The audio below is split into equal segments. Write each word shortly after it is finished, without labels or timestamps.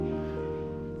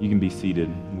You can be seated.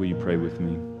 Will you pray with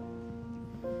me?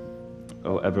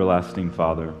 Oh, everlasting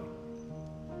Father,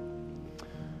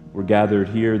 we're gathered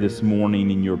here this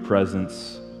morning in your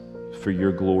presence for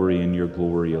your glory and your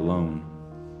glory alone.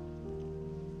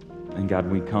 And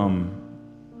God, we come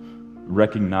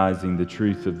recognizing the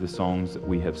truth of the songs that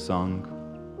we have sung,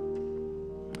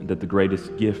 that the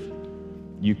greatest gift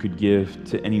you could give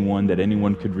to anyone, that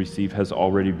anyone could receive, has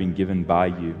already been given by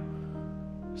you.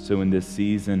 So in this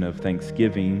season of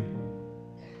Thanksgiving,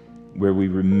 where we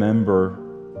remember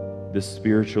the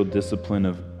spiritual discipline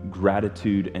of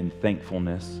gratitude and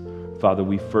thankfulness, Father,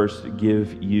 we first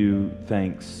give you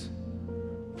thanks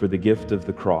for the gift of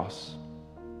the cross,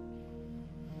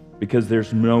 because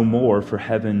there's no more for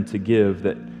heaven to give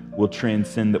that will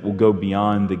transcend, that will go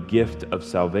beyond the gift of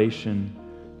salvation,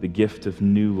 the gift of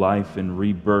new life and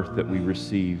rebirth that we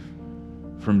receive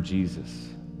from Jesus.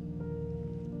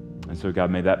 And so,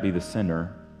 God, may that be the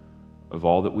center of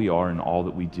all that we are and all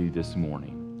that we do this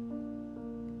morning.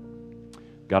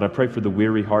 God, I pray for the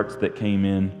weary hearts that came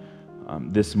in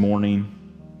this morning.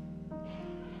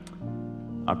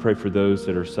 I pray for those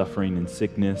that are suffering in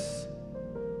sickness,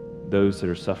 those that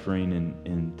are suffering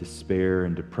in despair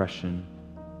and depression.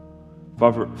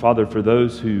 Father, for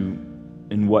those who,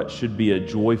 in what should be a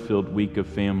joy-filled week of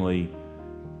family,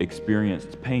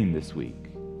 experienced pain this week.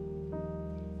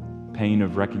 Pain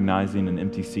of recognizing an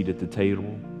empty seat at the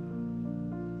table.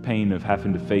 Pain of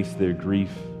having to face their grief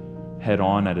head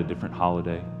on at a different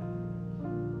holiday.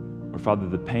 Or Father,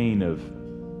 the pain of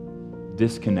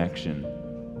disconnection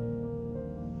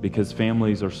because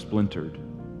families are splintered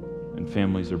and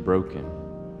families are broken.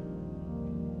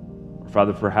 Or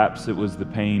Father, perhaps it was the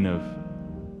pain of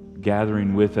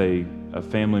gathering with a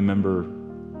family member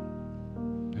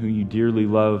who you dearly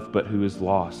love but who is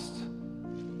lost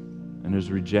and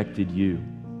has rejected you.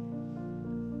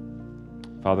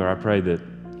 Father, I pray that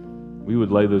we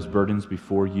would lay those burdens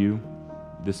before you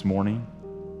this morning,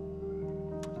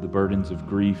 the burdens of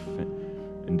grief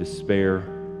and despair,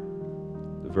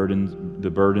 the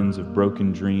burdens of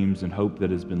broken dreams and hope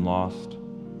that has been lost.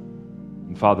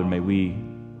 And Father, may we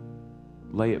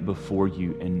lay it before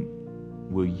you, and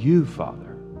will you,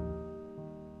 Father,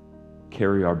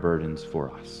 carry our burdens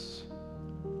for us.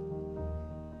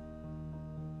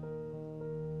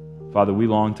 Father, we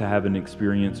long to have an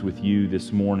experience with you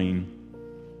this morning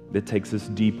that takes us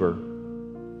deeper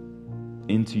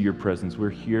into your presence. We're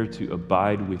here to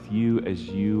abide with you as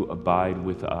you abide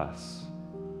with us.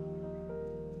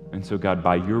 And so, God,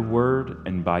 by your word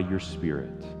and by your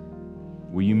Spirit,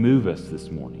 will you move us this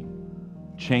morning?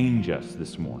 Change us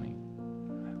this morning.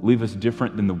 Leave us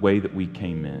different than the way that we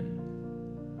came in.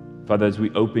 Father, as we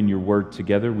open your word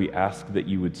together, we ask that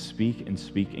you would speak and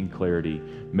speak in clarity.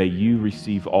 May you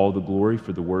receive all the glory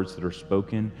for the words that are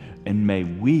spoken, and may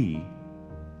we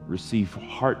receive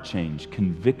heart change,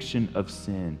 conviction of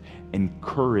sin, and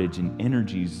courage and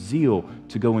energy, zeal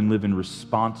to go and live in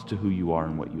response to who you are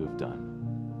and what you have done.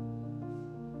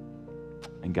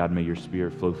 And God, may your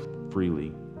Spirit flow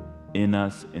freely in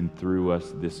us and through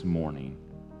us this morning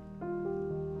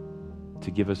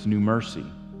to give us new mercy,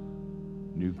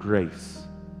 new grace,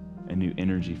 and new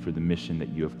energy for the mission that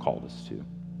you have called us to.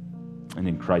 And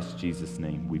in Christ Jesus'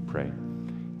 name we pray.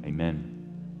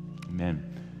 Amen. Amen.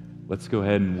 Let's go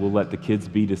ahead and we'll let the kids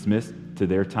be dismissed to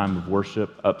their time of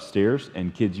worship upstairs.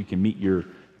 And kids, you can meet your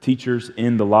teachers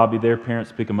in the lobby there.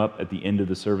 Parents, pick them up at the end of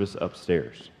the service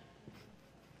upstairs.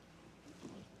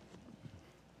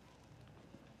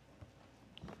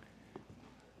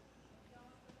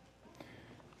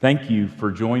 Thank you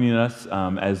for joining us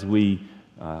as we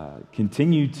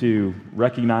continue to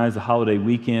recognize the holiday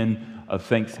weekend of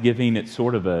Thanksgiving. It's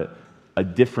sort of a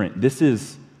different, this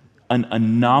is an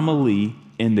anomaly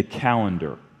in the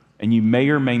calendar, and you may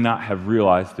or may not have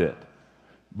realized it,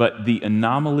 but the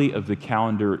anomaly of the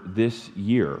calendar this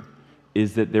year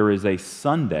is that there is a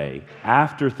Sunday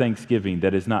after Thanksgiving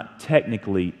that is not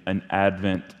technically an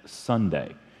Advent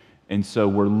Sunday. And so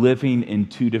we're living in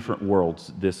two different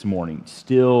worlds this morning,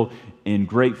 still in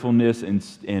gratefulness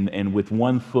and with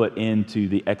one foot into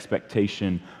the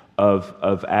expectation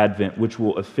of Advent, which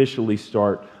will officially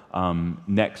start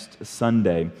next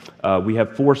Sunday. We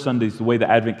have 4 Sundays. The way the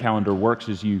Advent calendar works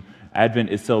is Advent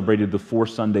is celebrated the 4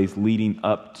 Sundays leading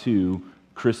up to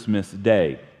Christmas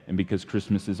Day. And because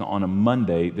Christmas is on a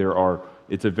Monday,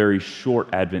 it's a very short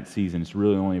Advent season. It's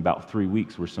really only about 3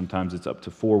 weeks, where sometimes it's up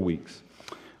to 4 weeks.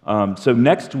 So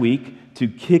next week, to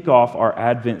kick off our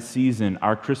Advent season,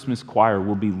 our Christmas choir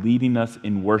will be leading us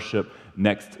in worship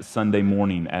next Sunday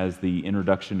morning as the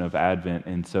introduction of Advent.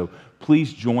 And so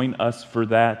please join us for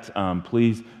that.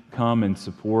 Please come and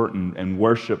support and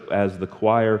worship as the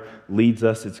choir leads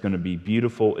us. It's going to be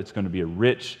beautiful. It's going to be a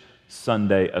rich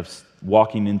Sunday of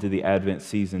walking into the Advent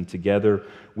season together.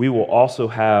 We will also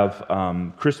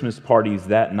have Christmas parties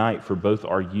that night for both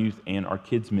our youth and our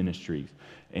kids' ministries.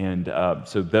 And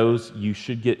so those, you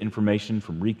should get information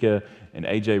from Rika and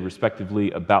AJ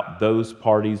respectively about those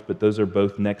parties, but those are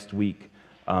both next week.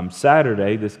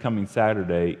 Saturday, this coming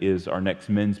Saturday, is our next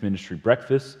men's ministry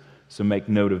breakfast. So make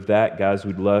note of that. Guys,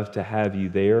 we'd love to have you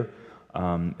there.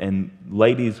 And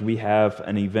ladies, we have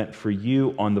an event for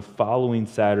you on the following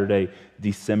Saturday,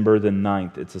 December the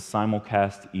 9th. It's a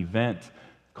simulcast event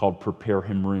called Prepare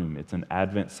Him Room. It's an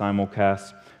Advent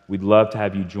simulcast. We'd love to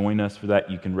have you join us for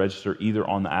that. You can register either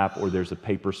on the app or there's a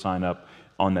paper sign up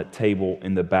on that table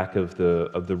in the back of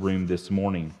the room this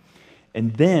morning.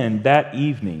 And then that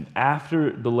evening,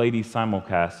 after the ladies'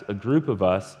 simulcast, a group of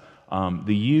us,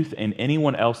 the youth and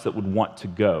anyone else that would want to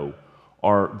go,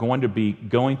 are going to be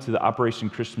going to the Operation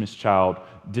Christmas Child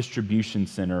Distribution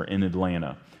Center in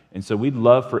Atlanta. And so we'd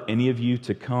love for any of you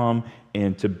to come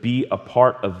and to be a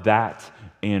part of that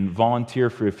and volunteer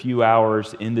for a few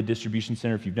hours in the distribution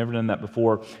center. If you've never done that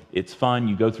before, it's fun.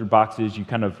 You go through boxes.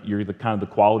 You're the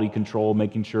quality control,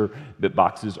 making sure that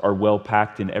boxes are well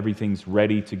packed and everything's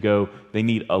ready to go. They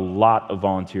need a lot of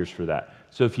volunteers for that.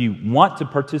 So if you want to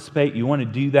participate, you want to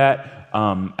do that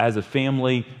as a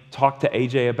family, talk to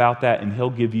AJ about that, and he'll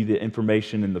give you the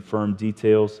information and the firm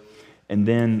details. And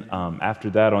then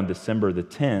after that, on December the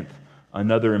 10th,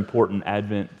 another important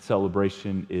Advent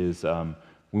celebration is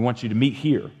we want you to meet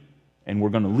here, and we're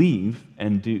going to leave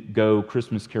and go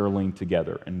Christmas caroling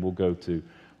together. And we'll go to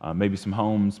maybe some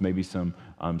homes, maybe some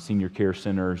senior care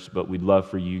centers, but we'd love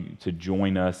for you to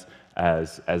join us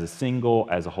as a single,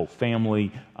 as a whole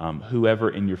family. Whoever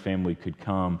in your family could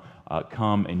come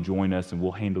and join us, and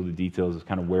we'll handle the details of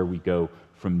kind of where we go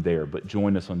from there. But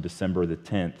join us on December the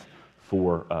 10th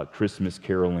for Christmas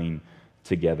caroling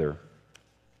together.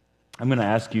 I'm going to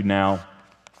ask you now,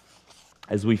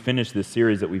 as we finish this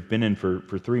series that we've been in for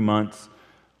 3 months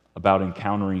about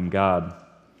encountering God,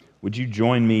 would you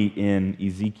join me in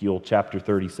Ezekiel chapter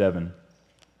 37?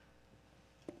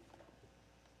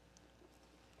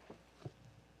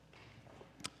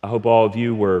 I hope all of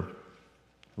you were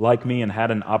like me and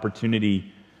had an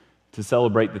opportunity to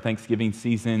celebrate the Thanksgiving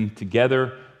season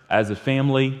together as a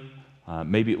family.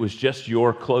 Maybe it was just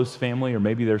your close family, or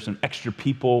maybe there's some extra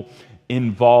people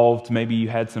involved. Maybe you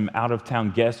had some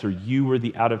out-of-town guests, or you were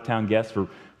the out-of-town guest.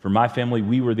 For my family,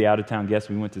 we were the out-of-town guests.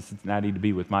 We went to Cincinnati to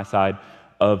be with my side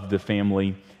of the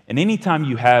family. And anytime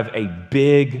you have a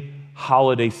big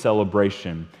holiday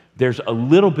celebration, there's a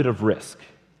little bit of risk,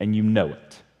 and you know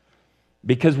it.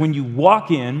 Because when you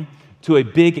walk in to a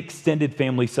big extended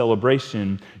family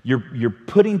celebration, you're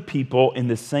putting people in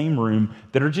the same room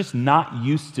that are just not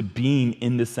used to being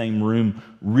in the same room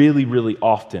really, really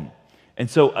often. And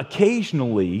so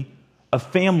occasionally, a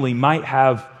family might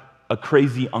have a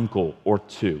crazy uncle or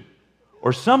two.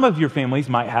 Or some of your families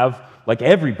might have, like,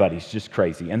 everybody's just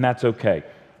crazy, and that's okay.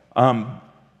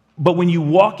 But when you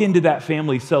walk into that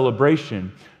family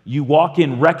celebration, you walk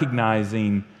in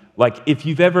recognizing, like, if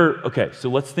you've ever, okay, so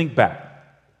let's think back.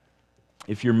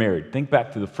 If you're married, think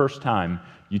back to the first time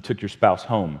you took your spouse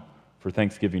home for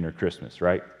Thanksgiving or Christmas,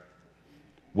 right?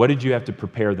 What did you have to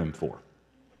prepare them for?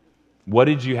 What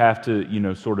did you have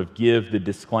to, sort of give the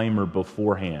disclaimer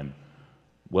beforehand?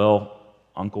 Well,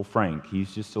 Uncle Frank,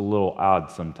 he's just a little odd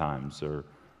sometimes, or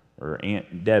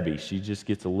Aunt Debbie, she just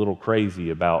gets a little crazy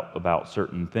about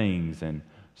certain things, and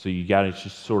so you got to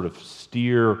just sort of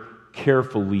steer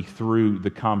carefully through the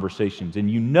conversations. And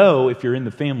if you're in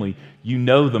the family, the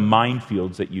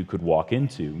minefields that you could walk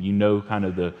into. Kind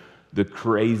of the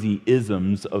crazy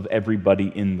isms of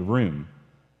everybody in the room.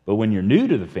 But when you're new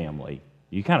to the family,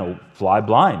 you kind of fly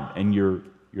blind, and you're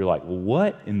like, well,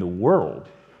 what in the world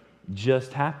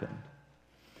just happened?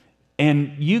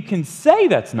 And you can say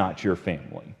that's not your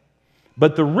family,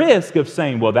 but the risk of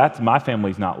saying, well, that's my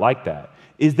family's not like that,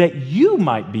 is that you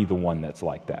might be the one that's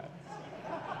like that.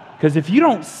 Because if you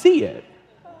don't see it,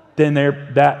 then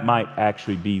that might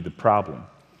actually be the problem.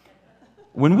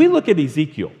 When we look at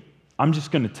Ezekiel, I'm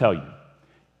just going to tell you,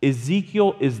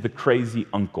 Ezekiel is the crazy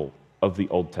uncle of the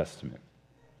Old Testament.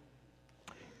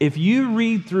 If you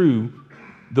read through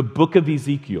the book of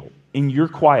Ezekiel in your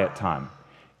quiet time,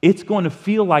 it's going to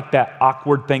feel like that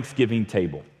awkward Thanksgiving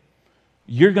table.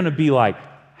 You're going to be like,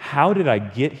 how did I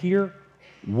get here?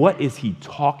 What is he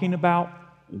talking about?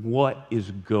 What is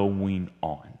going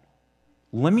on?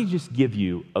 Let me just give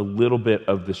you a little bit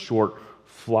of the short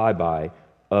flyby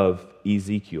of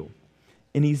Ezekiel.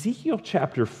 In Ezekiel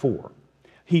chapter 4,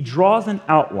 he draws an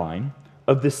outline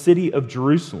of the city of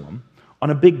Jerusalem on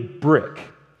a big brick.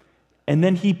 And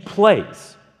then he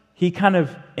plays. He kind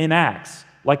of enacts,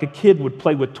 like a kid would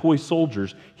play with toy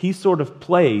soldiers. He sort of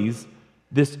plays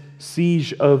this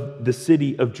siege of the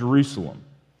city of Jerusalem.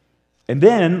 And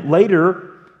then later,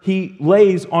 he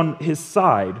lays on his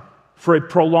side for a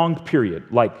prolonged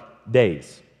period, like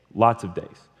days, lots of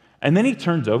days. And then he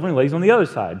turns over and lays on the other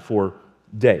side for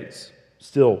days,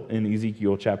 still in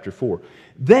Ezekiel chapter 4.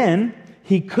 Then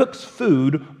he cooks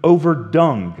food over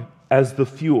dung as the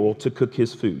fuel to cook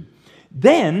his food.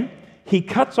 Then he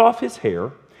cuts off his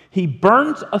hair, he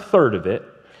burns a third of it,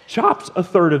 chops a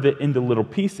third of it into little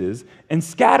pieces, and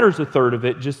scatters a third of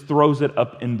it, just throws it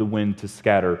up in the wind to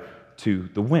scatter to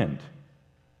the wind.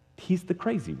 He's the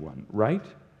crazy one, right?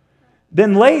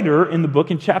 Then later in the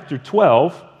book, in chapter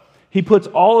 12, he puts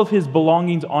all of his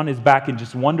belongings on his back and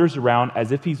just wanders around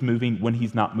as if he's moving when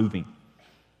he's not moving.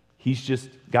 He's just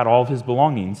got all of his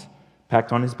belongings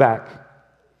packed on his back.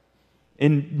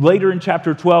 And later in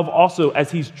chapter 12, also,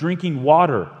 as he's drinking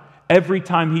water, every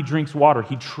time he drinks water,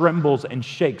 he trembles and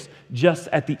shakes just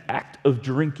at the act of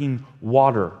drinking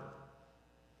water.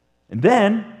 And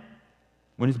then,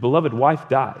 when his beloved wife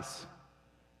dies,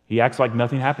 he acts like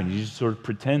nothing happened. He just sort of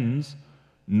pretends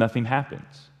nothing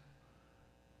happens.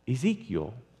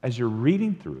 Ezekiel, as you're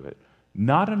reading through it,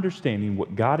 not understanding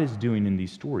what God is doing in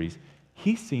these stories,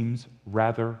 he seems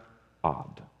rather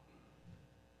odd.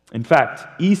 In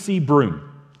fact, E.C.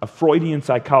 Broom, a Freudian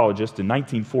psychologist in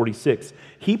 1946,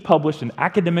 he published an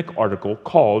academic article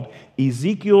called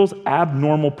Ezekiel's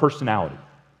Abnormal Personality.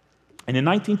 And in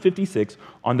 1956,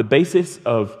 on the basis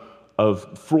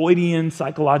of Freudian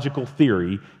psychological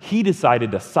theory, he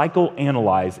decided to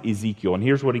psychoanalyze Ezekiel. And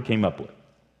here's what he came up with.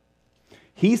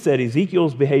 He said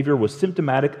Ezekiel's behavior was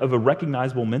symptomatic of a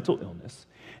recognizable mental illness,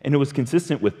 and it was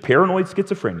consistent with paranoid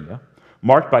schizophrenia,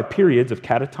 marked by periods of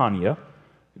catatonia,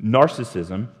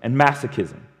 narcissism, and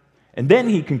masochism. And then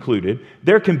he concluded,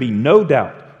 there can be no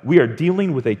doubt we are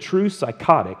dealing with a true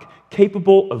psychotic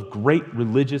capable of great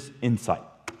religious insight.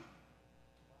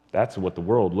 That's what the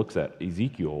world looks at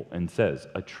Ezekiel and says,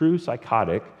 a true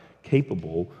psychotic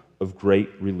capable of great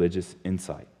religious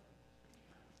insight.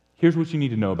 Here's what you need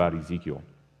to know about Ezekiel.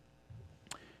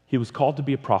 He was called to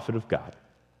be a prophet of God.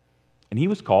 And he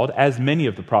was called, as many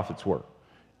of the prophets were,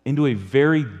 into a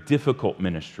very difficult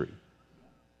ministry,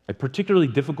 a particularly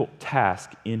difficult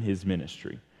task in his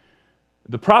ministry.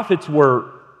 The prophets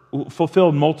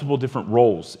fulfilled multiple different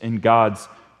roles in God's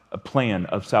plan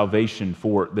of salvation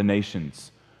for the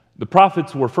nations. The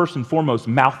prophets were first and foremost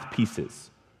mouthpieces.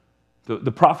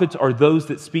 The prophets are those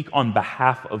that speak on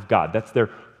behalf of God. That's their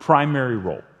primary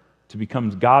role, to become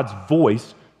God's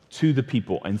voice to the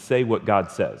people and say what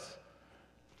God says.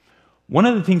 One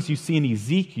of the things you see in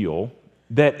Ezekiel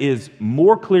that is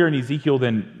more clear in Ezekiel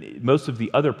than most of the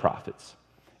other prophets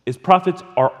is prophets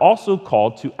are also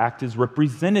called to act as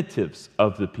representatives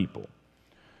of the people.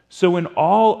 So in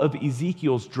all of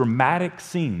Ezekiel's dramatic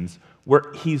scenes where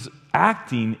he's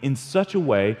acting in such a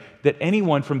way that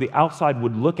anyone from the outside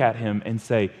would look at him and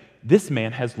say, this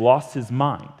man has lost his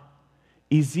mind,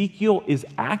 Ezekiel is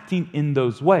acting in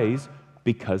those ways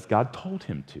because God told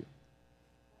him to.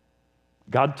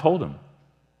 God told him,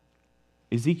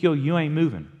 Ezekiel, you ain't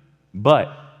moving,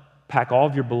 but pack all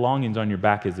of your belongings on your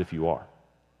back as if you are.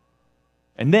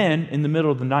 And then, in the middle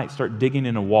of the night, start digging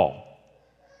in a wall.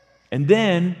 And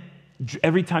then,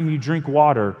 every time you drink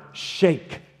water,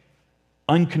 shake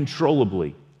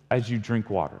uncontrollably as you drink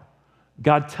water.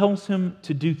 God tells him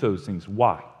to do those things.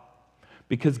 Why?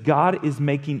 Because God is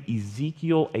making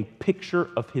Ezekiel a picture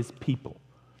of his people.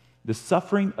 The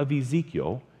suffering of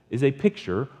Ezekiel is a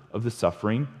picture of the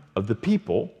suffering of the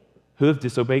people who have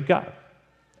disobeyed God.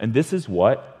 And this is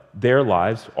what their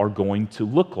lives are going to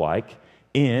look like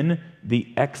in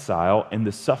the exile and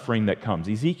the suffering that comes.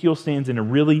 Ezekiel stands in a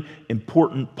really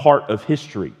important part of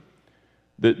history.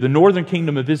 The northern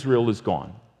kingdom of Israel is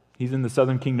gone. He's in the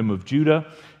southern kingdom of Judah.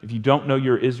 If you don't know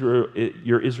your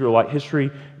Israelite history,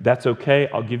 that's okay.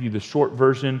 I'll give you the short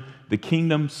version. The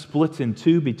kingdom splits in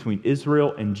two between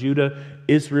Israel and Judah.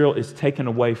 Israel is taken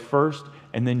away first,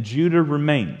 and then Judah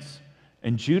remains.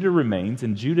 And Judah remains,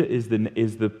 and Judah is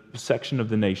the section of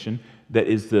the nation that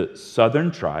is the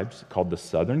southern tribes, called the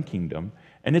southern kingdom,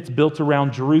 and it's built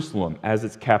around Jerusalem as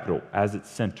its capital, as its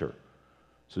center.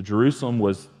 So Jerusalem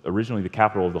was originally the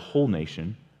capital of the whole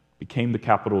nation, became the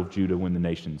capital of Judah when the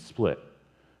nation split.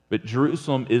 But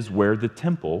Jerusalem is where the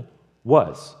temple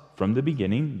was. From the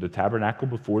beginning, the tabernacle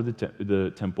before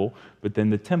the temple, but then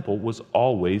the temple was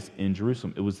always in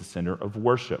Jerusalem. It was the center of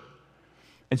worship.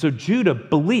 And so Judah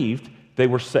believed they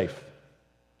were safe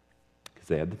because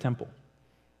they had the temple.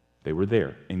 They were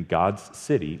there in God's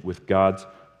city with God's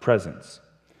presence.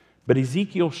 But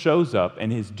Ezekiel shows up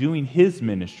and is doing his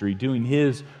ministry, doing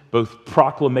his both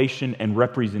proclamation and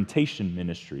representation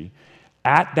ministry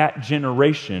at that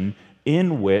generation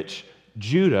in which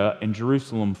Judah and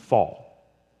Jerusalem fall.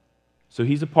 So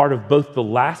he's a part of both the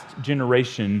last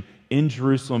generation in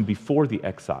Jerusalem before the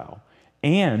exile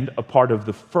and a part of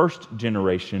the first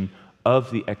generation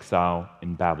of the exile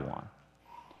in Babylon.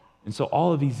 And so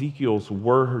all of Ezekiel's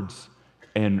words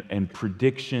and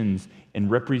predictions and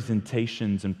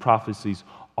representations and prophecies,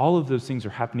 all of those things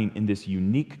are happening in this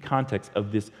unique context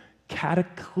of this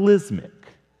cataclysmic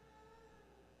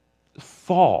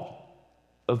fall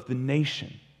of the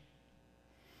nation.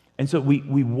 And so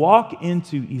we walk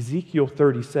into Ezekiel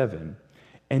 37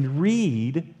 and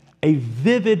read a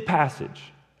vivid passage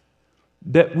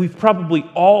that we've probably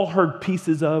all heard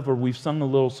pieces of, or we've sung a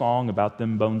little song about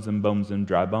them bones and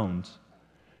dry bones.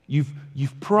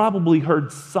 You've probably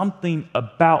heard something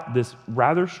about this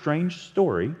rather strange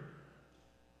story,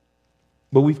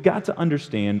 but we've got to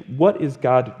understand what is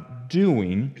God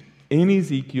doing in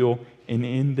Ezekiel and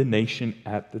in the nation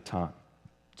at the time.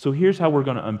 So here's how we're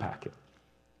going to unpack it.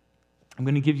 I'm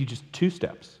going to give you just 2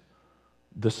 steps.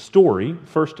 The story,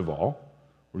 first of all,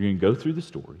 we're going to go through the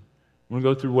story. We're going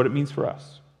to go through what it means for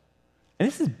us. And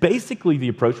this is basically the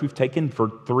approach we've taken for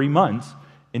 3 months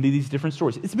into these different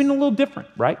stories. It's been a little different,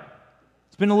 right?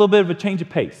 It's been a little bit of a change of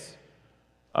pace.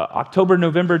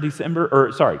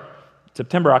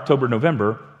 September, October,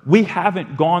 November, we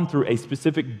haven't gone through a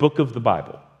specific book of the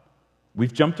Bible.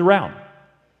 We've jumped around.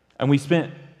 And we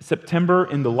spent September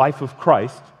in the life of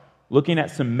Christ looking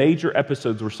at some major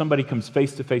episodes where somebody comes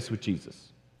face to face with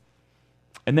Jesus.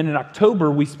 And then in October,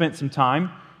 we spent some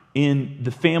time in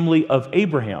the family of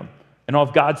Abraham and all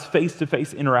of God's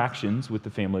face-to-face interactions with the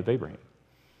family of Abraham.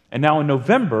 And now in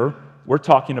November, we're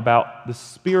talking about the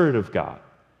Spirit of God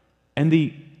and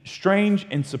the strange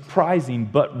and surprising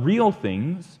but real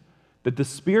things that the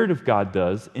Spirit of God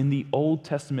does in the Old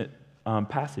Testament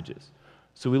passages.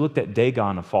 So we looked at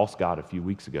Dagon, a false god, a few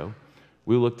weeks ago.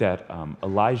 We looked at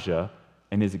Elijah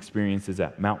and his experiences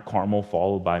at Mount Carmel,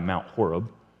 followed by Mount Horeb,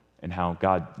 and how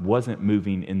God wasn't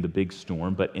moving in the big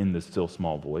storm, but in the still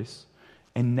small voice.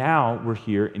 And now we're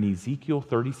here in Ezekiel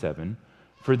 37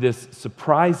 for this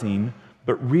surprising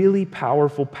but really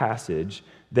powerful passage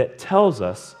that tells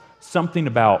us something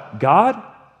about God,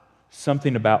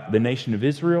 something about the nation of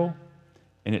Israel,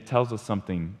 and it tells us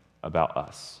something about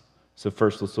us. So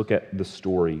first, let's look at the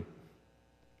story.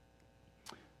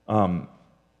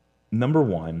 Number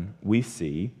one, we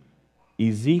see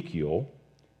Ezekiel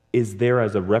is there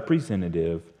as a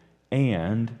representative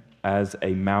and as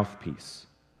a mouthpiece.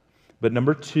 But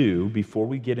number two, before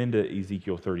we get into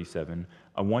Ezekiel 37,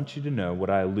 I want you to know what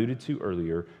I alluded to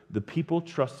earlier. The people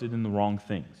trusted in the wrong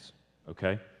things,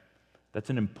 okay? That's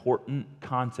an important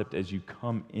concept as you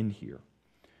come in here.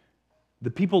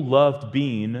 The people loved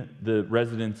being the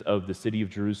residents of the city of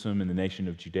Jerusalem and the nation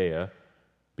of Judea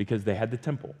because they had the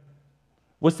temple.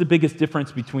 What's the biggest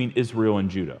difference between Israel and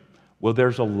Judah? Well,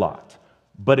 there's a lot.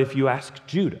 But if you ask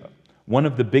Judah, one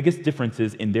of the biggest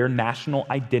differences in their national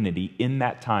identity in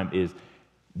that time is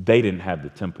they didn't have the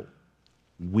temple.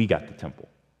 We got the temple.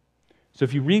 So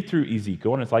if you read through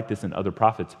Ezekiel, and it's like this in other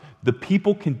prophets, the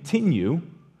people continue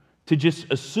to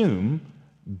just assume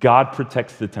God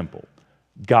protects the temple.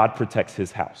 God protects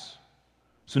his house.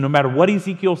 So no matter what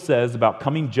Ezekiel says about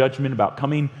coming judgment, about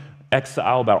coming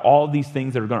exile, about all of these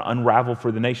things that are going to unravel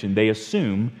for the nation, they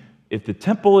assume if the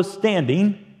temple is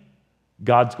standing,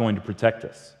 God's going to protect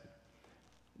us.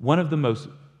 One of the most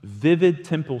vivid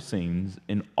temple scenes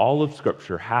in all of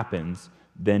Scripture happens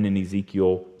then in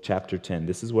Ezekiel chapter 10.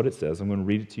 This is what it says. I'm going to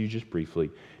read it to you just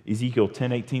briefly. Ezekiel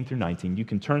 10, 18 through 19. You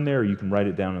can turn there or you can write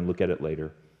it down and look at it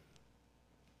later.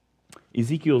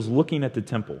 Ezekiel's looking at the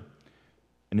temple.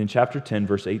 And in chapter 10,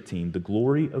 verse 18, the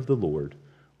glory of the Lord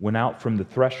went out from the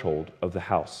threshold of the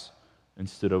house and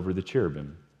stood over the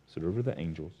cherubim, stood over the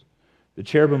angels. The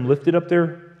cherubim lifted up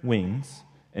their wings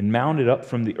and mounted up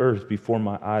from the earth before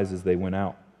my eyes as they went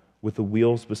out, with the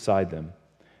wheels beside them.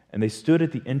 And they stood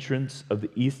at the entrance of the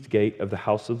east gate of the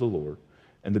house of the Lord,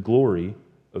 and the glory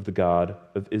of the God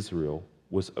of Israel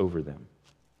was over them.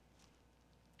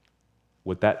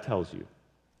 What that tells you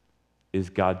is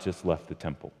God just left the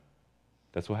temple.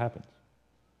 That's what happens.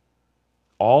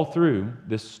 All through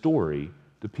this story,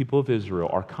 the people of Israel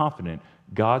are confident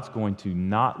God's going to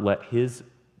not let his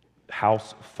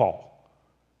house fall.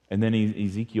 And then in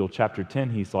Ezekiel chapter 10,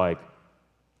 he's like,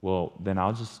 well, then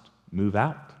I'll just move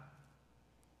out.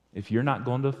 If you're not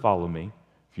going to follow me,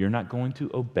 if you're not going to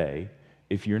obey,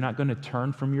 if you're not going to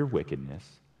turn from your wickedness,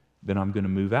 then I'm going to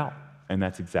move out And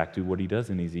that's exactly what he does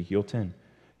in Ezekiel 10.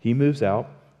 He moves out,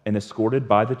 and escorted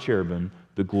by the cherubim,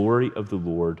 the glory of the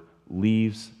Lord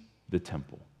leaves the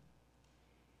temple.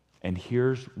 And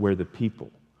here's where the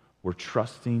people were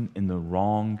trusting in the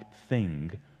wrong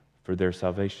thing for their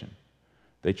salvation.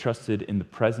 They trusted in the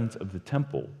presence of the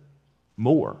temple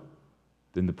more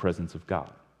than the presence of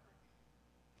God.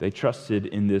 They trusted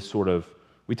in this sort of,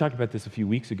 we talked about this a few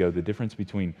weeks ago, the difference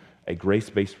between a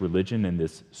grace-based religion and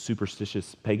this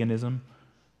superstitious paganism.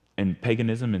 And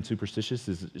paganism and superstitious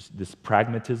is this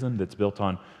pragmatism that's built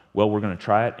on, well, we're going to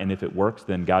try it, and if it works,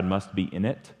 then God must be in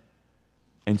it.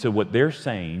 And so what they're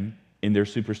saying in their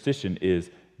superstition is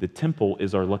the temple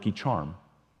is our lucky charm.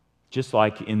 Just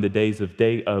like in the days of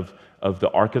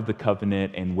the Ark of the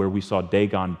Covenant and where we saw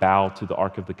Dagon bow to the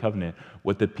Ark of the Covenant,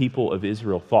 what the people of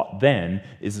Israel thought then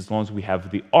is as long as we have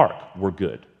the Ark, we're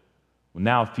good. Well,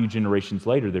 now, a few generations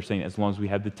later, they're saying as long as we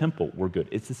have the temple, we're good.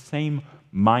 It's the same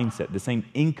mindset, the same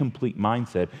incomplete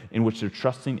mindset in which they're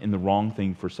trusting in the wrong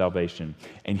thing for salvation.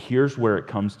 And here's where it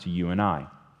comes to you and I.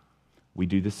 We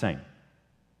do the same.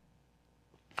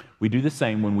 We do the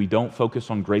same when we don't focus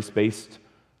on grace-based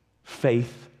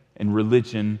faith and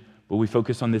religion, but we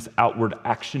focus on this outward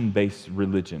action-based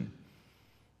religion.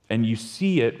 And you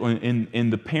see it in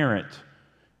the parent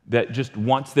that just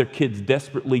wants their kids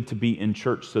desperately to be in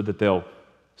church so that they'll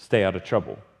stay out of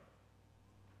trouble.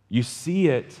 You see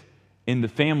it in the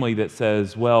family that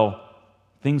says, well,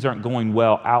 things aren't going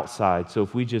well outside, so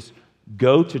if we just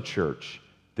go to church,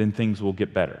 then things will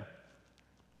get better.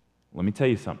 Let me tell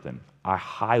you something. I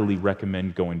highly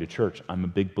recommend going to church. I'm a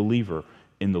big believer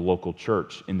in the local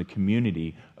church, in the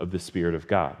community of the Spirit of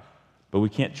God. But we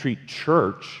can't treat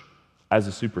church as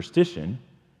a superstition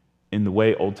in the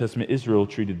way Old Testament Israel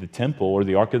treated the temple or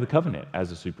the Ark of the Covenant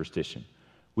as a superstition.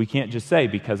 We can't just say,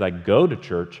 because I go to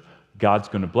church, God's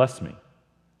going to bless me.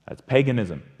 That's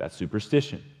paganism. That's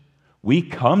superstition. We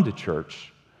come to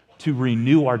church to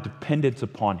renew our dependence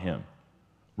upon Him,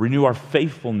 renew our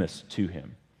faithfulness to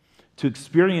Him, to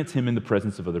experience Him in the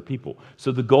presence of other people.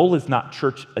 So the goal is not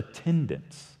church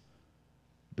attendance.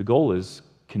 The goal is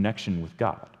connection with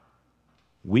God.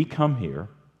 We come here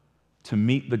to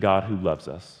meet the God who loves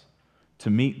us, to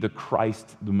meet the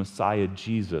Christ, the Messiah,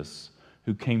 Jesus,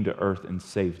 who came to earth and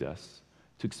saved us,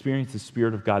 to experience the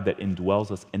Spirit of God that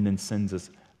indwells us and then sends us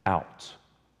out.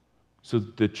 So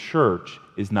the church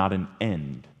is not an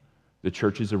end. The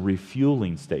church is a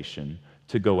refueling station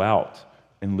to go out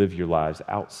and live your lives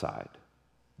outside.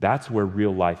 That's where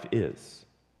real life is.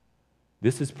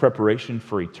 This is preparation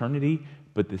for eternity,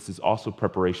 but this is also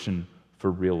preparation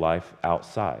for real life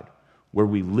outside, where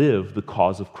we live the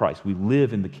cause of Christ. We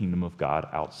live in the kingdom of God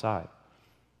outside.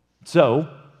 So,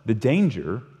 the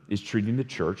danger is treating the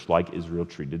church like Israel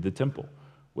treated the temple,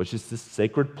 which is this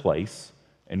sacred place,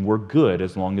 and we're good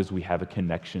as long as we have a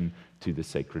connection to the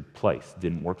sacred place.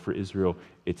 Didn't work for Israel.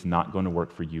 It's not going to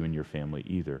work for you and your family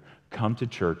either. Come to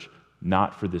church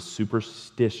not for this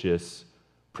superstitious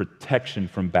protection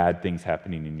from bad things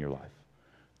happening in your life.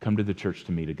 Come to the church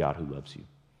to meet a God who loves you,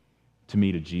 to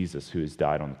meet a Jesus who has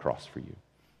died on the cross for you.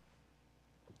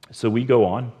 So we go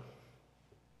on.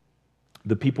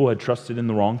 The people had trusted in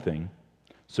the wrong thing,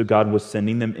 so God was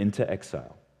sending them into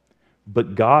exile.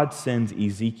 But God sends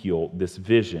Ezekiel this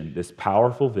vision, this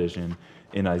powerful vision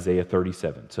in Isaiah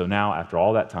 37. So now, after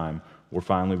all that time, we're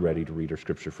finally ready to read our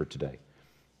scripture for today.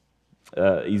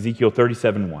 Ezekiel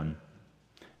 37:1.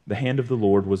 The hand of the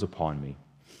Lord was upon me.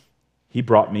 He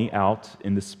brought me out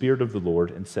in the spirit of the Lord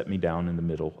and set me down in the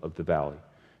middle of the valley.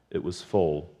 It was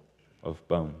full of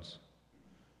bones.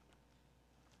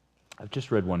 I've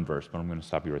just read one verse, but I'm going to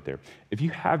stop you right there. If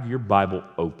you have your Bible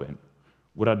open,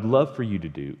 what I'd love for you to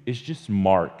do is just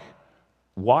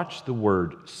watch the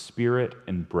word spirit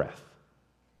and breath.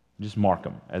 Just mark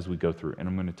them as we go through, and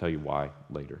I'm going to tell you why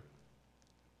later.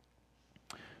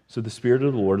 So the Spirit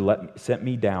of the Lord set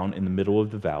me down in the middle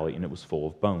of the valley, and it was full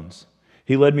of bones.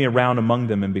 He led me around among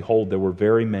them, and behold, there were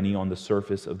very many on the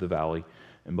surface of the valley,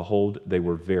 and behold, they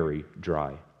were very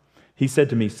dry. He said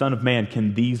to me, Son of man,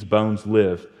 can these bones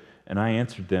live? And I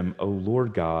answered them, O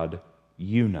Lord God,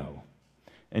 you know.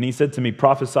 And he said to me,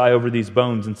 Prophesy over these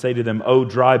bones, and say to them, O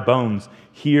dry bones,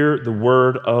 hear the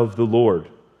word of the Lord.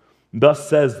 Thus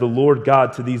says the Lord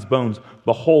God to these bones,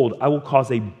 Behold, I will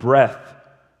cause a breath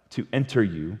to enter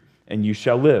you, and you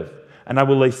shall live. And I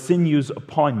will lay sinews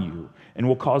upon you, and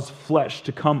will cause flesh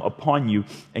to come upon you,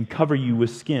 and cover you with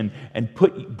skin, and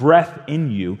put breath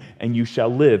in you, and you shall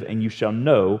live, and you shall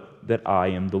know that I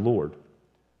am the Lord.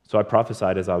 So I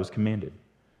prophesied as I was commanded.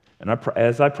 And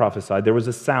as I prophesied, there was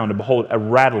a sound, and behold, a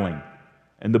rattling.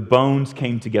 And the bones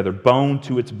came together, bone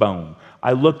to its bone.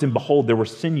 I looked, and behold, there were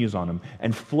sinews on them,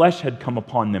 and flesh had come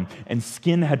upon them, and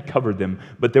skin had covered them,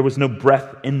 but there was no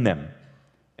breath in them.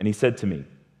 And he said to me,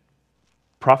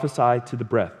 prophesy to the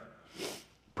breath.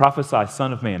 Prophesy,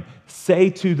 Son of man,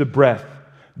 say to the breath,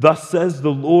 thus says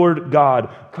the Lord God,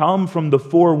 come from the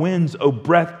four winds, O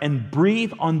breath, and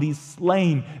breathe on these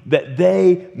slain, that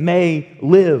they may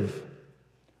live.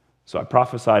 So I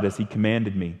prophesied as he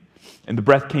commanded me. And the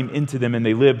breath came into them, and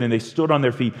they lived, and they stood on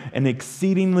their feet, an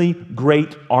exceedingly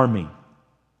great army.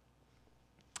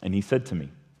 And he said to me,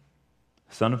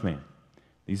 Son of man,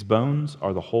 these bones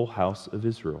are the whole house of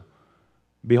Israel.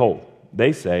 Behold,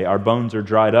 they say, our bones are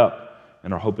dried up,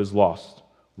 and our hope is lost.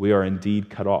 We are indeed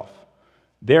cut off.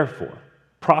 Therefore,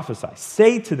 prophesy,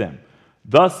 say to them,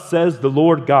 thus says the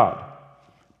Lord God,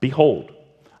 behold,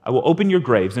 I will open your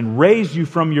graves and raise you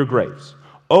from your graves,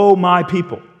 O my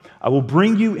people. I will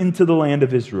bring you into the land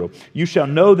of Israel. You shall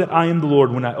know that I am the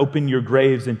Lord when I open your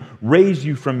graves and raise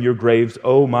you from your graves,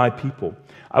 O my people.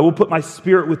 I will put my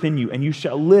spirit within you, and you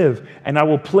shall live, and I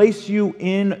will place you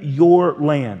in your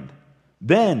land.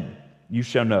 Then you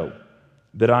shall know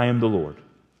that I am the Lord.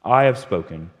 I have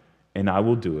spoken, and I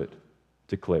will do it,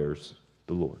 declares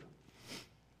the Lord.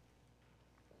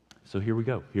 So here we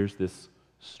go. Here's this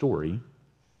story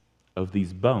of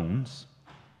these bones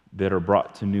that are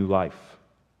brought to new life.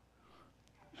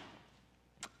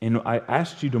 And I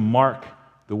asked you to mark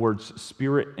the words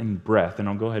spirit and breath, and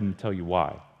I'll go ahead and tell you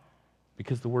why.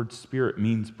 Because the word spirit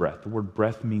means breath. The word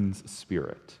breath means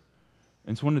spirit.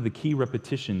 And it's one of the key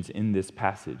repetitions in this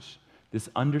passage, this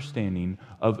understanding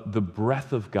of the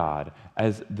breath of God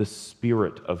as the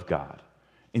Spirit of God.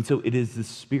 And so it is the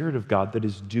Spirit of God that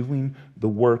is doing the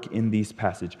work in this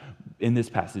passage,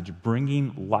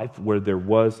 bringing life where there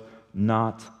was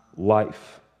not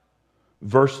life.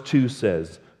 Verse 2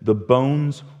 says, the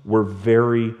bones were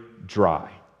very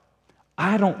dry.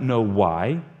 I don't know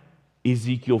why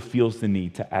Ezekiel feels the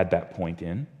need to add that point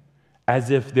in,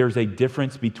 as if there's a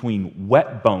difference between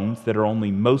wet bones that are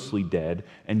only mostly dead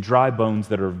and dry bones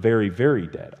that are very, very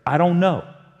dead. I don't know.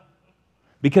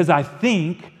 Because I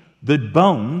think the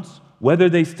bones, whether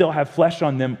they still have flesh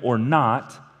on them or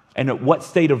not, and at what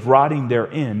state of rotting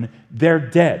they're in, they're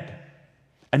dead.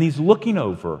 And he's looking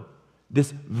over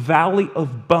this valley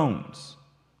of bones,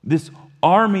 this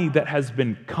army that has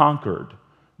been conquered,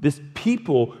 this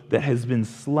people that has been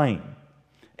slain.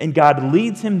 And God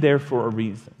leads him there for a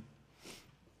reason.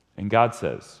 And God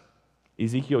says,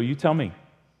 Ezekiel, you tell me.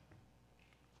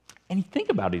 And you think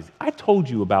about it. I told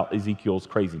you about Ezekiel's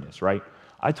craziness, right?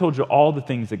 I told you all the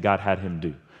things that God had him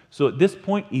do. So at this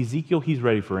point, Ezekiel, he's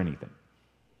ready for anything.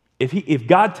 If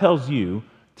God tells you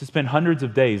to spend hundreds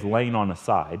of days laying on a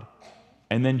side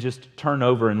and then just turn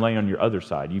over and lay on your other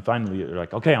side, you finally are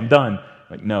like, okay, I'm done.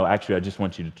 Like, no, actually, I just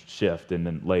want you to shift and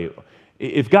then lay.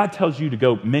 If God tells you to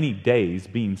go many days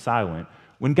being silent,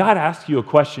 when God asks you a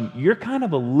question, you're kind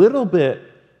of a little bit,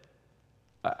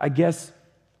 I guess,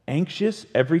 anxious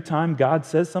every time God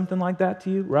says something like that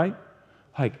to you, right?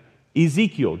 Like,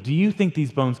 Ezekiel, do you think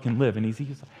these bones can live? And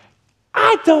Ezekiel's like,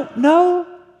 I don't know.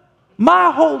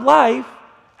 My whole life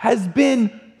has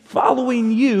been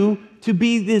following you to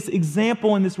be this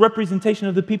example and this representation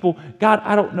of the people. God,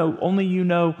 I don't know. Only you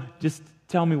know. Just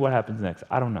tell me what happens next.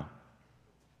 I don't know.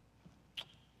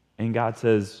 And God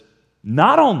says,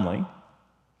 not only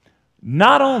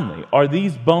are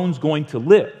these bones going to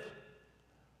live,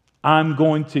 I'm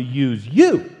going to use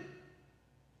you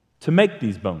to make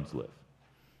these bones live.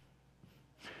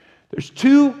 There's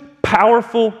two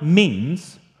powerful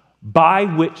means by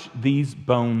which these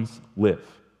bones live.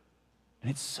 And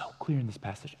it's so clear in this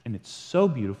passage, and it's so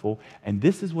beautiful, and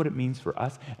this is what it means for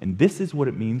us, and this is what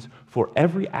it means for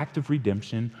every act of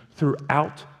redemption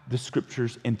throughout the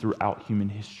Scriptures and throughout human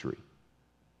history.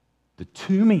 The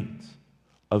two means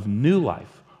of new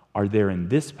life are there in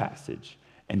this passage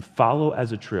and follow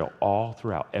as a trail all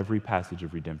throughout every passage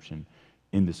of redemption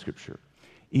in the Scripture.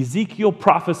 Ezekiel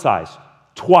prophesies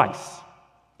twice,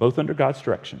 both under God's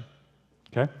direction.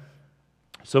 Okay?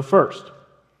 So first,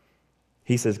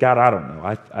 he says, God, I don't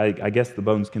know. I guess the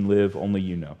bones can live, only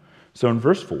you know. So in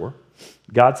verse 4,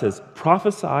 God says,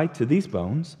 prophesy to these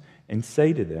bones and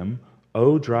say to them,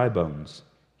 O dry bones,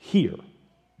 hear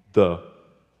the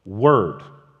word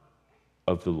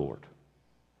of the Lord.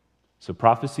 So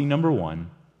prophecy number 1,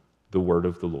 the word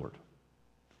of the Lord.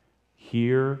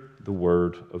 Hear the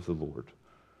word of the Lord.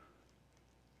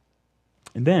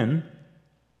 And then,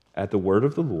 at the word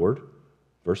of the Lord,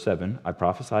 verse 7, I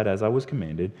prophesied as I was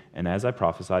commanded, and as I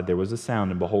prophesied, there was a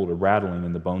sound, and behold, a rattling,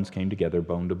 and the bones came together,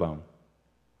 bone to bone.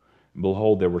 And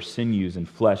behold, there were sinews and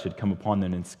flesh had come upon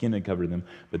them, and skin had covered them,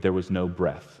 but there was no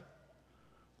breath.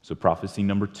 So prophecy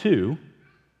number 2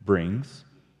 brings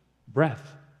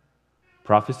breath.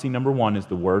 Prophecy number 1 is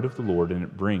the word of the Lord, and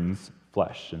it brings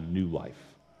flesh and new life.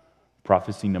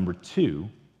 Prophecy number 2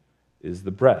 is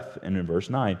the breath. And in verse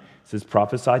 9, it says,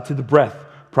 prophesy to the breath.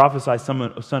 Prophesy,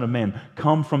 son of man,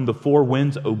 come from the four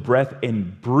winds, O breath,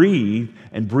 and breathe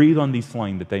on these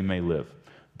slain that they may live.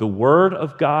 The word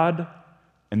of God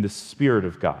and the Spirit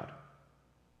of God.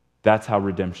 That's how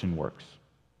redemption works.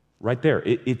 Right there.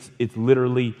 It's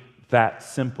literally that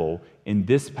simple in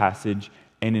this passage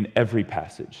and in every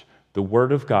passage. The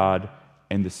word of God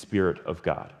and the Spirit of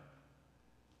God.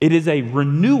 It is a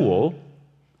renewal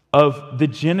of the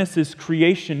Genesis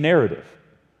creation narrative.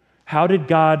 How did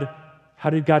God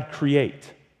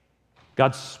create?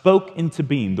 God spoke into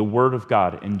being the Word of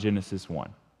God in Genesis 1.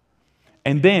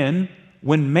 And then,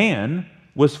 when man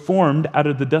was formed out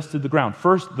of the dust of the ground,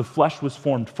 first the flesh was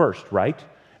formed first, right?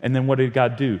 And then what did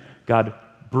God do? God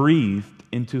breathed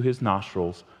into his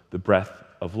nostrils the breath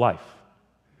of life.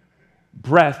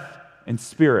 Breath and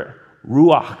spirit,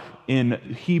 ruach in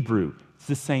Hebrew, it's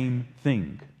the same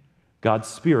thing. God's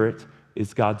Spirit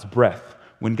is God's breath.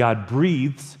 When God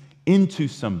breathes into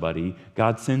somebody,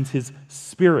 God sends his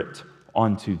Spirit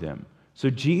onto them. So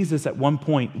Jesus, at one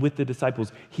point with the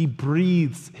disciples, he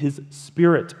breathes his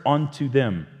Spirit onto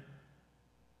them.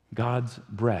 God's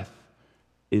breath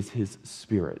is his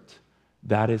Spirit.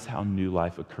 That is how new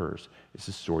life occurs. It's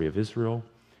the story of Israel.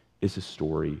 It's the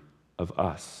story of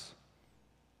us.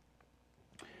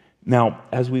 Now,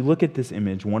 as we look at this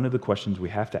image, one of the questions we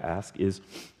have to ask is,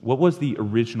 what was the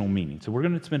original meaning? So we're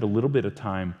going to spend a little bit of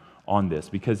time on this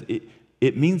because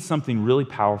it means something really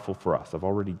powerful for us. I've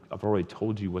already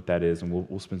told you what that is, and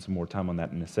we'll spend some more time on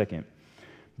that in a second.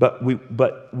 But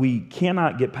we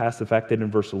cannot get past the fact that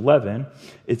in verse 11,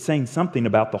 it's saying something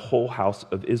about the whole house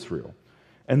of Israel.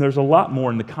 And there's a lot more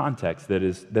in the context that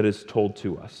is told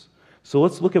to us. So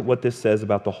let's look at what this says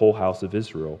about the whole house of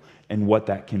Israel and what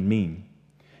that can mean.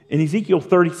 In Ezekiel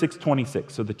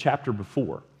 36:26, so the chapter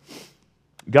before,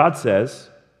 God says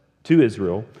to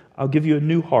Israel, I'll give you a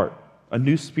new heart, a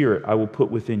new spirit I will put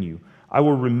within you. I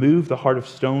will remove the heart of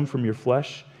stone from your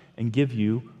flesh and give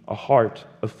you a heart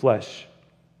of flesh.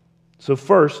 So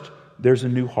first, there's a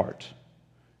new heart.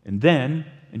 And then,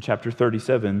 in chapter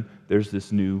 37, there's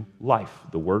this new life.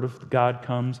 The Word of God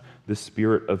comes, the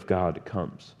Spirit of God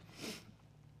comes.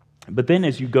 But then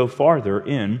as you go farther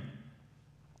in,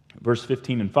 verse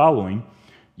 15 and following,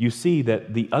 you see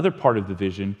that the other part of the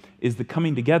vision is the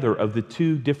coming together of the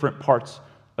two different parts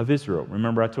of Israel.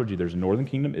 Remember, I told you there's a northern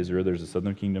kingdom, Israel, there's a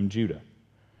southern kingdom, Judah.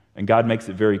 And God makes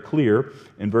it very clear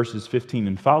in verses 15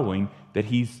 and following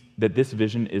that this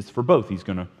vision is for both. He's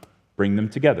going to bring them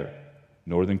together,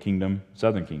 northern kingdom,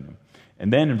 southern kingdom.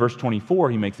 And then in verse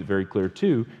 24, he makes it very clear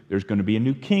too, there's going to be a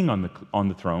new king on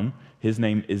the throne. His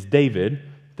name is David.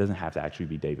 It doesn't have to actually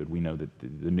be David. We know that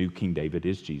the new King David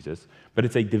is Jesus. But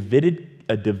it's a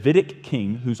Davidic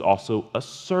king who's also a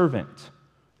servant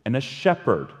and a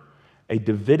shepherd. A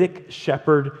Davidic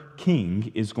shepherd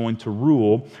king is going to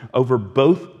rule over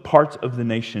both parts of the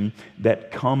nation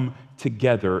that come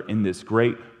together in this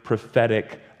great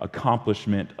prophetic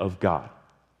accomplishment of God.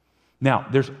 Now,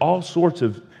 there's all sorts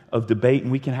of debate,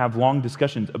 and we can have long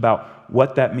discussions about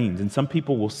what that means. And some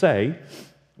people will say,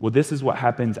 well, this is what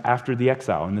happens after the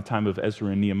exile in the time of Ezra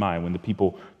and Nehemiah when the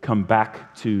people come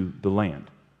back to the land.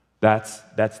 That's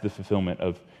the fulfillment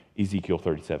of Ezekiel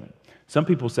 37. Some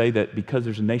people say that because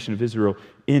there's a nation of Israel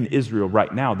in Israel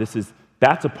right now,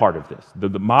 that's a part of this.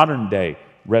 The modern day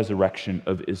resurrection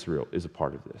of Israel is a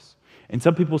part of this. And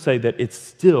some people say that it's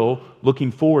still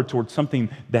looking forward towards something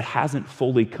that hasn't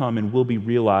fully come and will be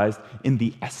realized in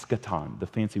the eschaton, the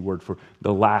fancy word for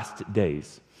the last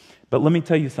days. But let me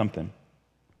tell you something.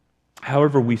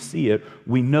 However we see it,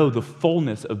 we know the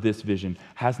fullness of this vision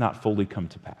has not fully come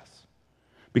to pass.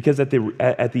 Because at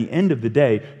the end of the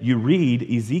day, you read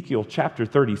Ezekiel chapter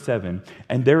 37,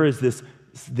 and there is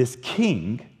this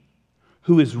king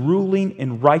who is ruling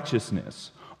in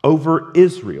righteousness over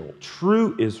Israel,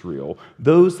 true Israel,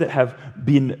 those that have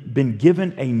been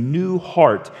given a new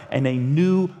heart and a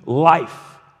new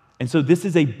life. And so this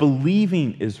is a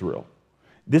believing Israel.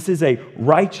 This is a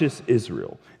righteous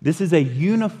Israel. This is a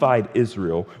unified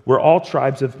Israel where all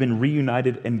tribes have been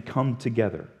reunited and come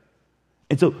together.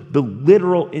 And so the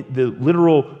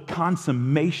literal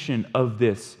consummation of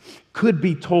this could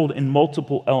be told in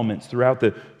multiple elements throughout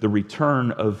the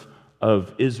return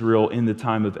of Israel in the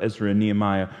time of Ezra and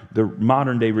Nehemiah, the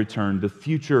modern day return, the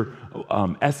future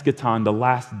eschaton, the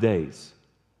last days.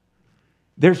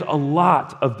 There's a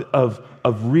lot of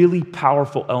really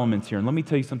powerful elements here. And let me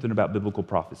tell you something about biblical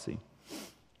prophecy.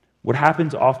 What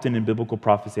happens often in biblical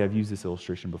prophecy, I've used this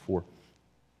illustration before,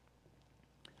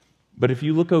 but if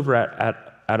you look over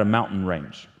at a mountain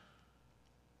range,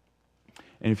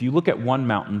 and if you look at one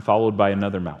mountain followed by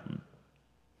another mountain,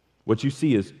 what you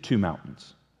see is two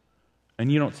mountains,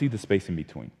 and you don't see the space in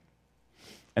between.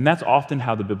 And that's often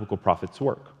how the biblical prophets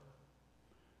work.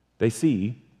 They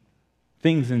see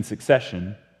things in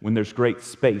succession when there's great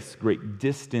space, great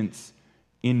distance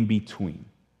in between,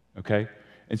 okay?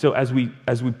 And so as we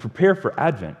prepare for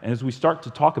Advent, and as we start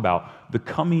to talk about the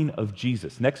coming of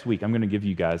Jesus, next week I'm going to give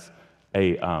you guys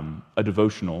a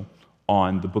devotional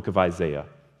on the book of Isaiah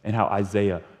and how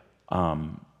Isaiah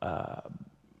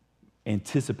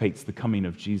anticipates the coming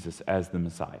of Jesus as the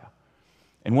Messiah.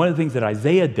 And one of the things that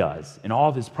Isaiah does in all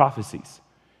of his prophecies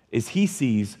is he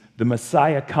sees the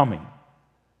Messiah coming,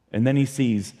 and then he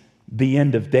sees the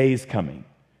end of days coming,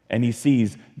 and he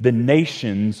sees the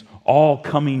nations all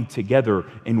coming together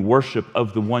in worship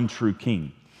of the one true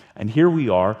King. And here we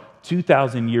are,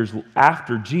 2,000 years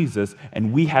after Jesus,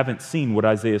 and we haven't seen what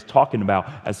Isaiah is talking about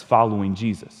as following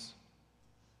Jesus.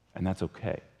 And that's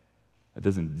okay. That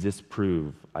doesn't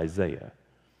disprove Isaiah.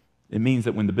 It means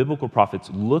that when the biblical prophets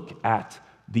look at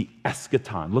the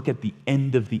eschaton, look at the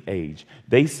end of the age,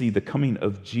 they see the coming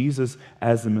of Jesus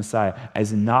as the Messiah,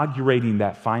 as inaugurating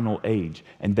that final age,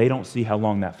 and they don't see how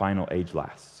long that final age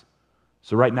lasts.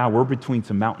 So right now we're between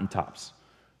some mountaintops,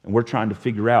 and we're trying to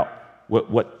figure out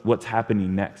what's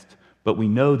happening next. But we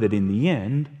know that in the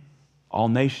end, all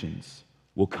nations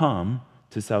will come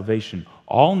to salvation.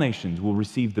 All nations will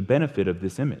receive the benefit of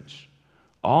this image.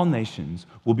 All nations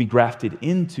will be grafted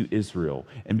into Israel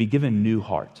and be given new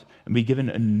heart and be given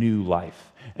a new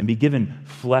life and be given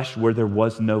flesh where there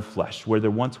was no flesh. Where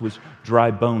there once was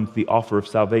dry bones, the offer of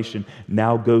salvation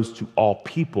now goes to all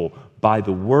people by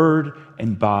the word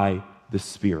and by the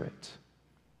Spirit.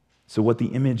 So what the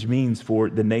image means for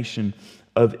the nation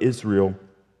of Israel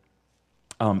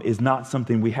is not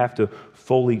something we have to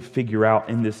fully figure out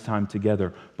in this time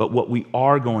together. But what we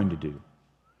are going to do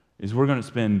is we're going to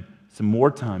spend some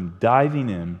more time diving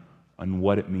in on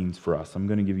what it means for us. I'm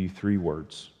going to give you 3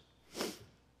 words: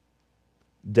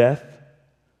 death,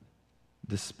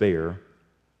 despair,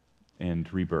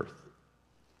 and rebirth.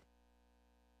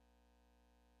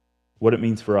 What it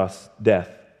means for us: death.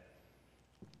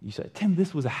 You say, Tim,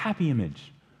 this was a happy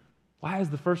image. Why is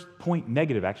the first point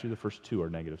negative? Actually, the first 2 are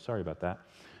negative. Sorry about that.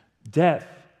 Death.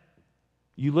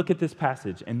 You look at this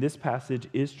passage, and this passage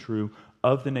is true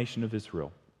of the nation of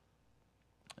Israel.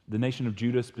 The nation of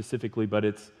Judah specifically, but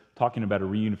it's talking about a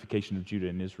reunification of Judah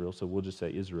and Israel, so we'll just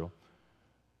say Israel.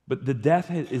 But the death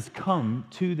is come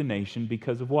to the nation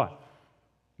because of what?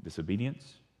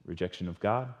 Disobedience, rejection of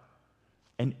God.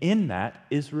 And in that,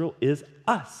 Israel is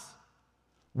us.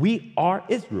 We are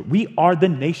Israel. We are the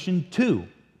nation too,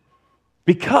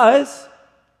 because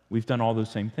we've done all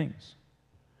those same things.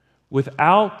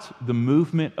 Without the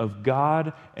movement of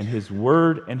God and His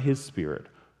Word and His Spirit,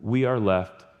 we are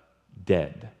left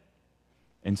dead.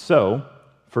 And so,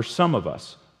 for some of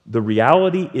us, the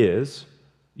reality is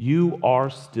you are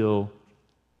still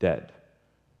dead.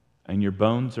 And your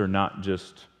bones are not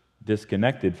just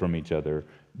disconnected from each other,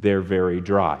 they're very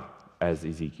dry, as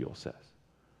Ezekiel says.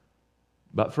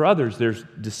 But for others, there's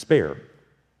despair.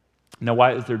 Now,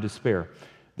 why is there despair?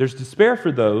 There's despair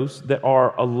for those that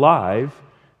are alive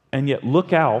and yet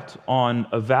look out on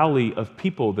a valley of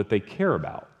people that they care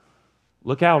about.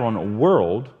 Look out on a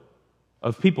world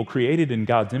of people created in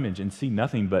God's image and see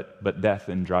nothing but death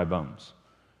and dry bones.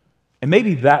 And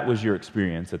maybe that was your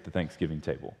experience at the Thanksgiving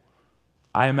table.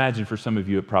 I imagine for some of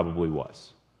you it probably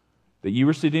was. That you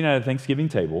were sitting at a Thanksgiving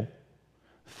table,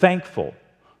 thankful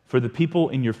for the people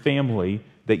in your family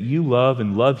that you love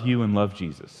and love you and love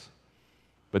Jesus.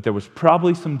 But there was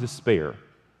probably some despair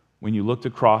when you looked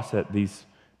across at these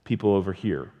people over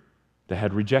here that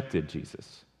had rejected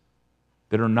Jesus,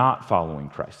 that are not following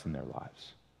Christ in their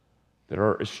lives, that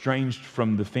are estranged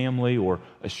from the family or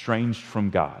estranged from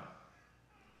God.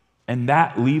 And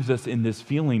that leaves us in this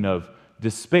feeling of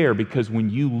despair, because when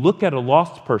you look at a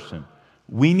lost person,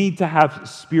 we need to have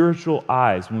spiritual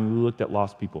eyes when we looked at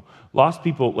lost people. Lost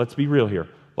people, let's be real here,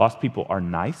 lost people are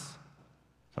nice.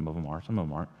 Some of them are, some of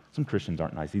them aren't. Some Christians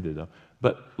aren't nice either, though.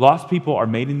 But lost people are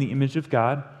made in the image of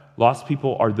God. Lost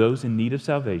people are those in need of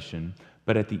salvation.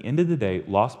 But at the end of the day,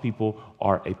 lost people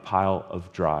are a pile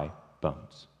of dry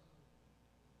bones.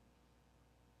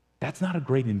 That's not a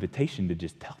great invitation to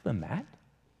just tell them that.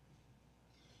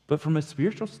 But from a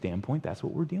spiritual standpoint, that's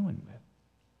what we're dealing with.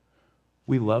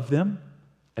 We love them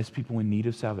as people in need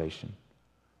of salvation.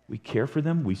 We care for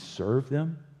them. We serve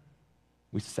them.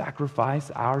 We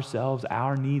sacrifice ourselves,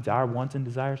 our needs, our wants and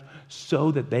desires so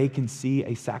that they can see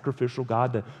a sacrificial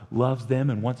God that loves them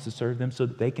and wants to serve them, so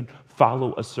that they can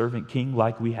follow a servant king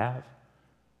like we have.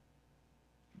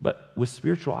 But with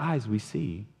spiritual eyes, we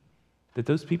see that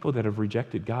those people that have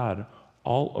rejected God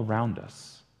all around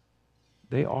us,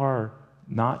 they are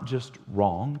not just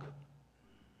wrong,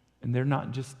 and they're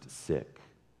not just sick.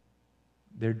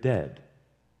 They're dead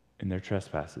in their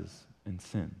trespasses and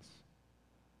sins.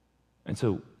 And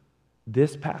so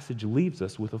this passage leaves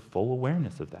us with a full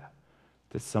awareness of that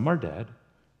some are dead,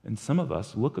 and some of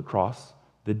us look across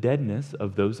the deadness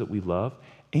of those that we love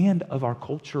and of our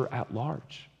culture at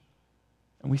large.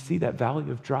 And we see that valley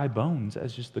of dry bones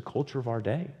as just the culture of our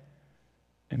day.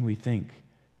 And we think,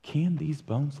 can these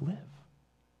bones live?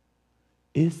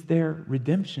 Is there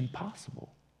redemption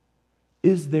possible?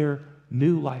 Is there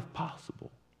new life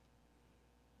possible?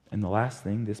 And the last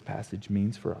thing this passage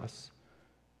means for us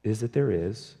is that there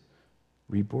is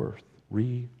rebirth.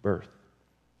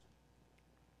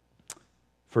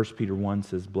 1 Peter 1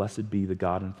 says, "Blessed be the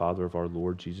God and Father of our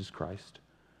Lord Jesus Christ.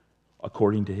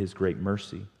 According to his great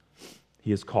mercy,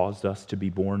 he has caused us to be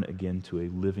born again to a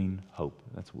living hope."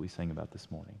 That's what we sang about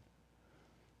this morning.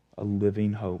 A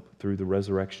living hope through the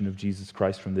resurrection of Jesus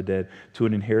Christ from the dead, to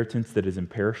an inheritance that is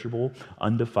imperishable,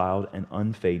 undefiled, and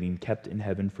unfading, kept in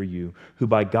heaven for you, who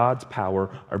by God's power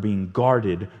are being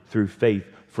guarded through faith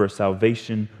for a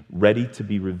salvation ready to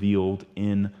be revealed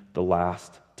in the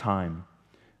last time.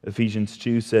 Ephesians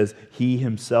 2 says, "He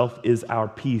himself is our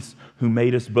peace, who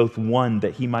made us both one,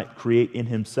 that he might create in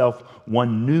himself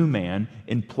one new man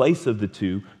in place of the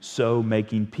two, so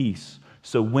making peace."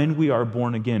 So when we are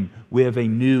born again, we have a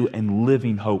new and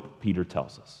living hope, Peter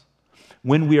tells us.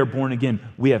 When we are born again,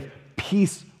 we have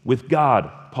peace with God,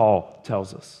 Paul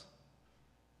tells us.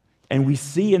 And we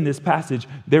see in this passage,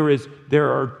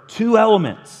 there are two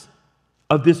elements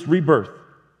of this rebirth.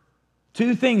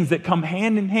 Two things that come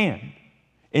hand in hand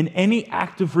in any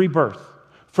act of rebirth.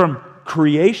 From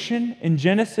creation in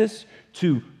Genesis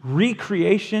to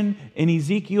recreation in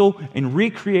Ezekiel, and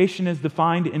recreation as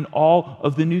defined in all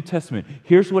of the New Testament.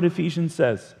 Here's what Ephesians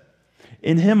says.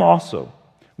 "In him also,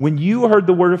 when you heard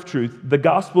the word of truth, the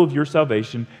gospel of your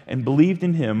salvation, and believed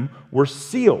in him, were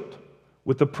sealed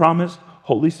with the promised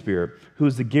Holy Spirit, who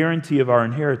is the guarantee of our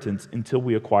inheritance until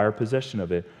we acquire possession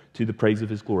of it, to the praise of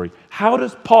his glory." How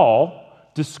does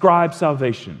Paul describe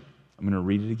salvation? I'm going to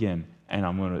read it again, and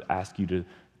I'm going to ask you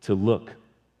to look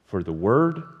for the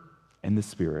word and the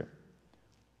Spirit.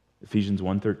 Ephesians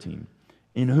 1:13.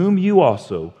 "In whom you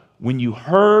also, when you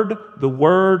heard the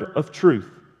word of truth,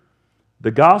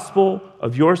 the gospel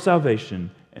of your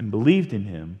salvation, and believed in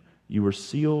him, you were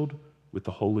sealed with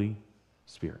the Holy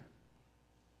Spirit."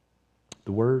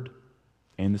 The word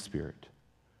and the Spirit.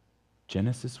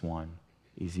 Genesis 1,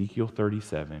 Ezekiel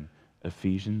 37,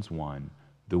 Ephesians 1.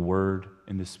 The word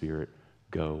and the Spirit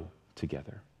go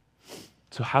together.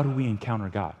 So how do we encounter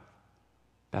God?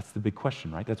 That's the big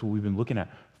question, right? That's what we've been looking at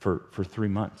for 3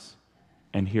 months.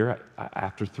 And here,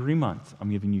 after 3 months, I'm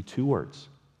giving you two words: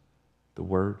 the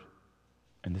Word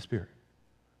and the Spirit.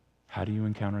 How do you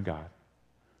encounter God?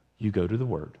 You go to the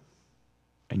Word,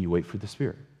 and you wait for the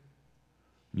Spirit.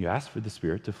 You ask for the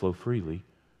Spirit to flow freely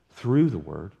through the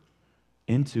Word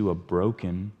into a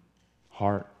broken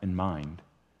heart and mind,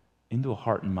 into a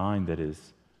heart and mind that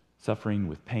is suffering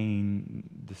with pain,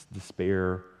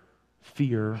 despair,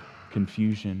 fear,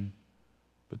 confusion.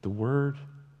 But the Word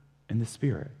and the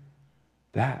Spirit,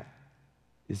 that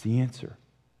is the answer.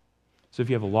 So if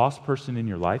you have a lost person in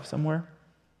your life somewhere,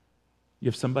 you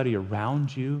have somebody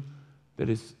around you that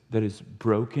is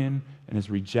broken and has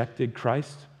rejected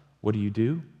Christ, what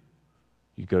do?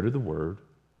 You go to the Word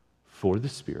for the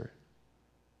Spirit,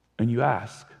 and you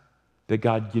ask that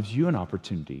God gives you an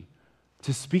opportunity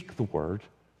to speak the Word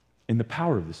in the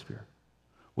power of the Spirit.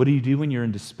 What do you do when you're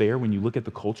in despair, when you look at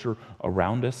the culture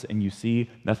around us and you see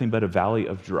nothing but a valley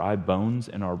of dry bones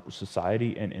in our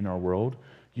society and in our world?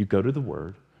 You go to the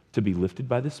Word to be lifted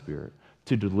by the Spirit,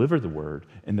 to deliver the Word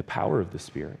in the power of the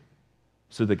Spirit,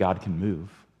 so that God can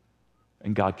move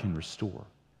and God can restore.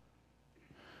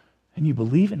 And you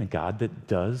believe in a God that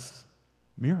does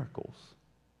miracles,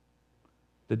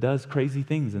 that does crazy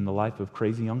things in the life of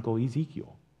crazy Uncle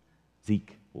Ezekiel.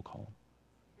 Zeke, we'll call him.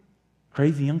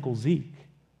 Crazy Uncle Zeke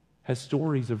has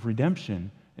stories of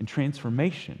redemption and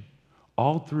transformation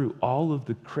all through all of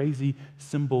the crazy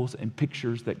symbols and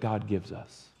pictures that God gives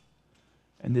us.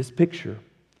 And this picture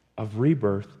of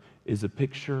rebirth is a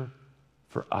picture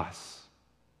for us.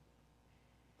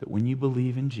 That when you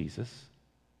believe in Jesus,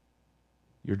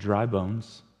 your dry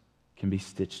bones can be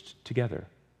stitched together.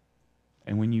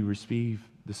 And when you receive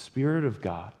the Spirit of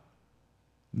God,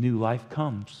 new life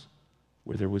comes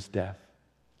where there was death.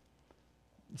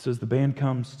 So as the band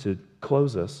comes to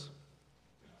close us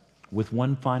with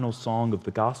one final song of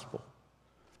the gospel,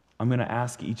 I'm going to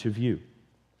ask each of you,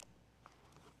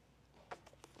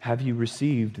 have you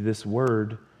received this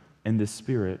word and this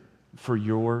Spirit for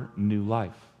your new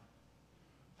life?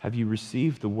 Have you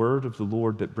received the word of the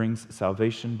Lord that brings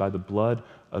salvation by the blood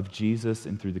of Jesus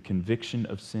and through the conviction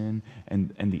of sin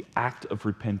and the act of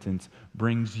repentance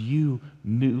brings you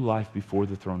new life before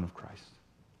the throne of Christ?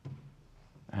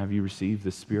 Have you received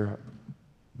the Spirit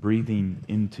breathing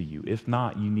into you? If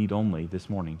not, you need only this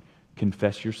morning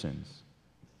confess your sins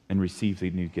and receive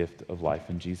the new gift of life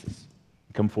in Jesus.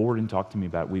 Come forward and talk to me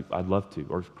about it. I'd love to.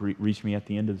 Or reach me at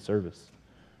the end of the service.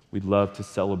 We'd love to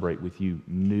celebrate with you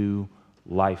new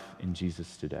life in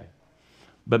Jesus today.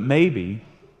 But maybe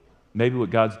what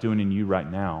God's doing in you right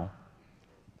now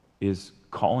is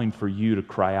calling for you to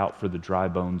cry out for the dry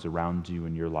bones around you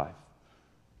in your life.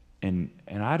 And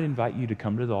I'd invite you to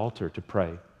come to the altar to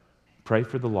pray. Pray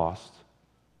for the lost.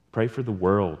 Pray for the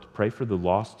world. Pray for the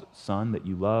lost son that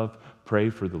you love. Pray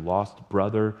for the lost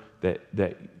brother that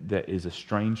is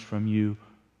estranged from you.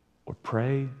 Or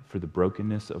pray for the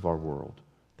brokenness of our world,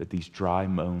 that these dry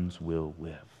bones will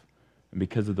live. And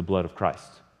because of the blood of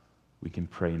Christ, we can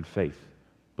pray in faith,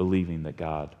 believing that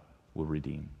God will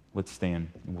redeem. Let's stand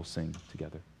and we'll sing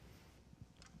together.